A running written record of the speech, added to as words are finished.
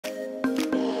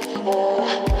Today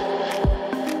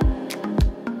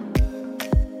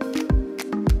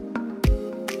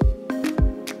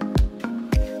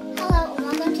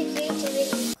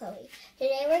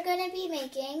we're going to be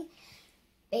making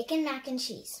bacon mac and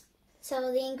cheese.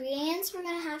 So the ingredients we're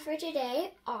going to have for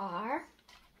today are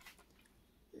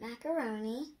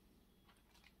macaroni,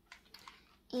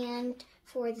 and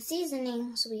for the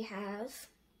seasonings we have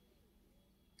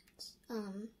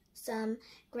some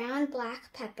ground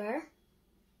black pepper.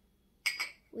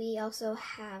 We also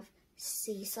have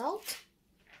sea salt,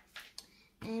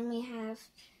 and we have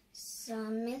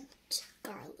some minced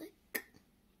garlic.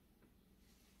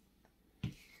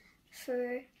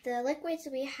 For the liquids,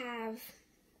 we have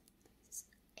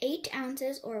 8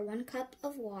 ounces or 1 cup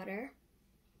of water.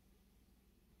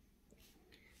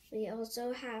 We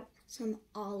also have some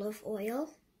olive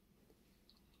oil.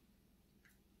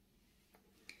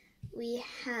 We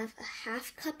have a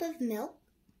 1/2 cup of milk.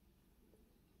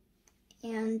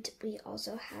 And we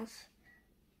also have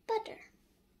butter.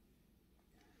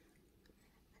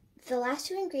 The last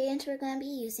 2 ingredients we're going to be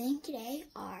using today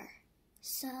are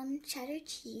some cheddar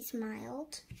cheese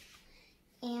mild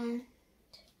and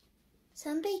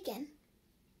some bacon.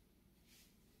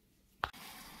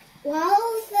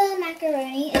 While the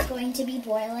macaroni is going to be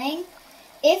boiling,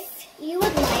 if you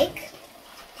would like,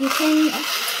 you can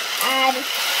add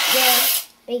your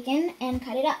bacon and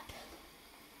cut it up.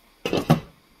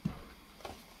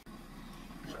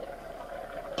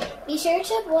 Be sure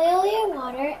to boil your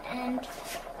water, and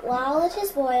while it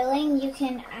is boiling, you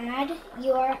can add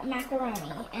your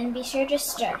macaroni and be sure to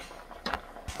stir.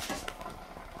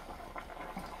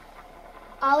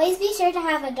 Always be sure to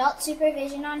have adult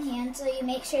supervision on hand so you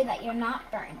make sure that you're not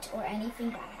burnt or anything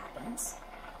bad happens.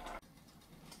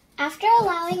 After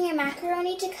allowing your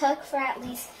macaroni to cook for at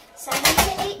least 7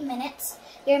 to 8 minutes,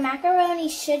 your macaroni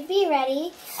should be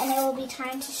ready and it will be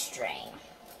time to strain.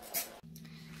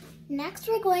 Next,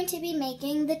 we're going to be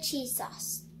making the cheese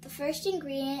sauce. The first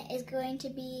ingredient is going to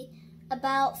be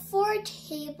about 4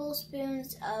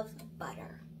 tablespoons of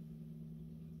butter.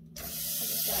 I'm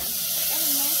just going to put that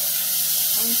in there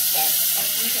and stir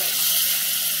until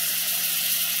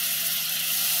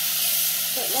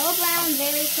it will brown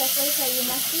very quickly, so you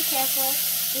must be careful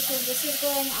because this is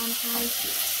going on high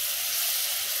heat.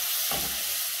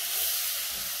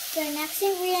 The next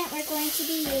ingredient we're going to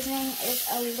be using is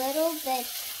a little bit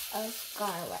of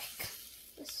garlic.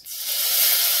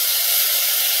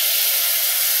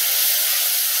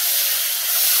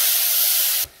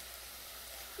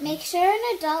 Make sure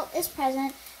an adult is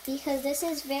present because this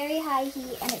is very high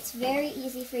heat and it's very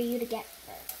easy for you to get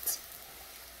burnt.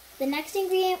 The next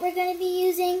ingredient we're going to be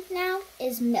using now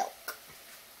is milk.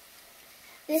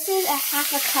 This is a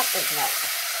 1/2 cup of milk.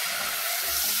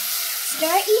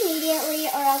 Stir immediately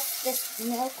or else this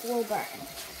milk will burn.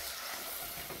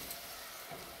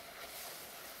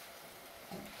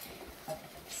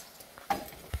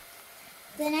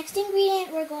 The next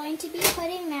ingredient we're going to be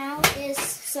putting now is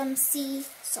some sea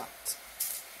salt.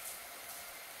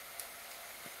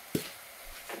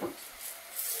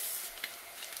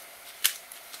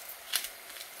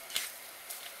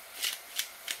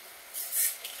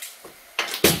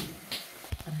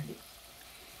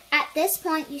 At this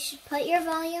point, you should put your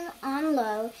volume on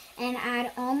low and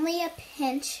add only a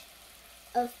pinch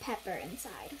of pepper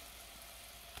inside.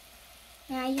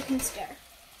 Now you can stir.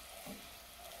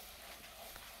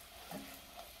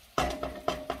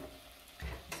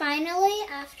 Finally,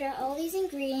 after all these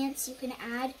ingredients, you can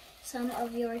add some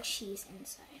of your cheese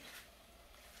inside.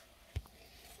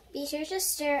 Be sure to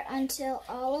stir until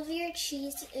all of your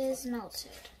cheese is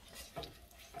melted.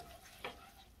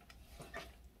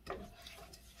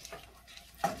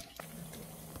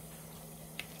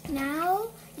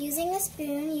 Now, using a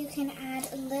spoon, you can add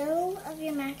a little of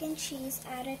your mac and cheese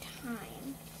at a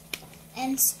time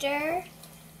and stir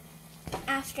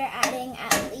after adding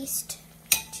at least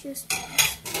 2 spoons.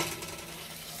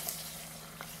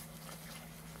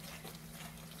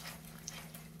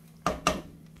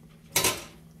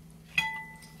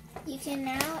 You can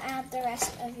now add the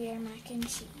rest of your mac and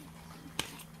cheese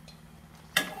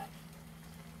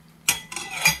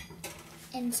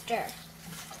and stir.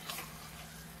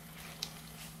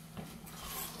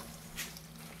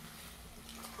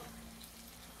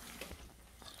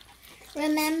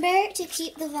 Remember to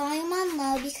keep the volume on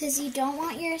low because you don't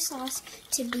want your sauce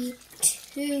to be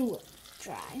too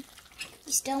dry.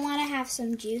 You still want to have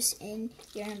some juice in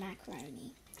your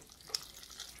macaroni.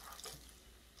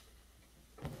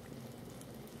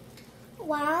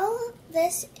 While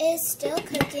this is still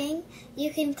cooking,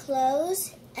 you can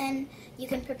close and you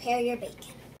can prepare your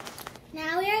bacon.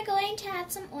 Now we are going to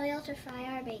add some oil to fry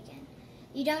our bacon.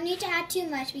 You don't need to add too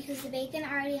much because the bacon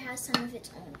already has some of its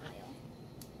own oil.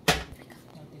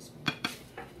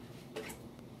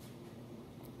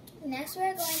 Next, we're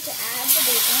going to add the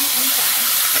bacon and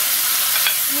fry.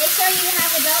 Make sure you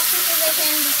have adult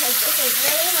supervision because this is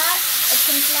really hot. It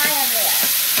can fly everywhere.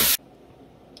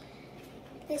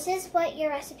 This is what your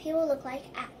recipe will look like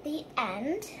at the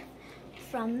end,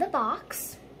 from the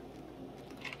box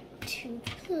to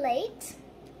the plate.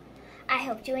 I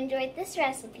hope you enjoyed this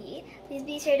recipe. Please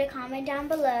be sure to comment down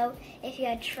below if you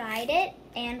had tried it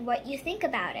and what you think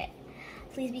about it.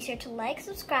 Please be sure to like,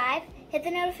 subscribe, hit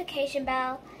the notification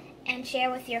bell, and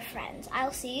share with your friends.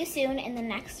 I'll see you soon in the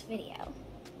next video.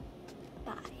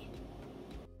 Bye.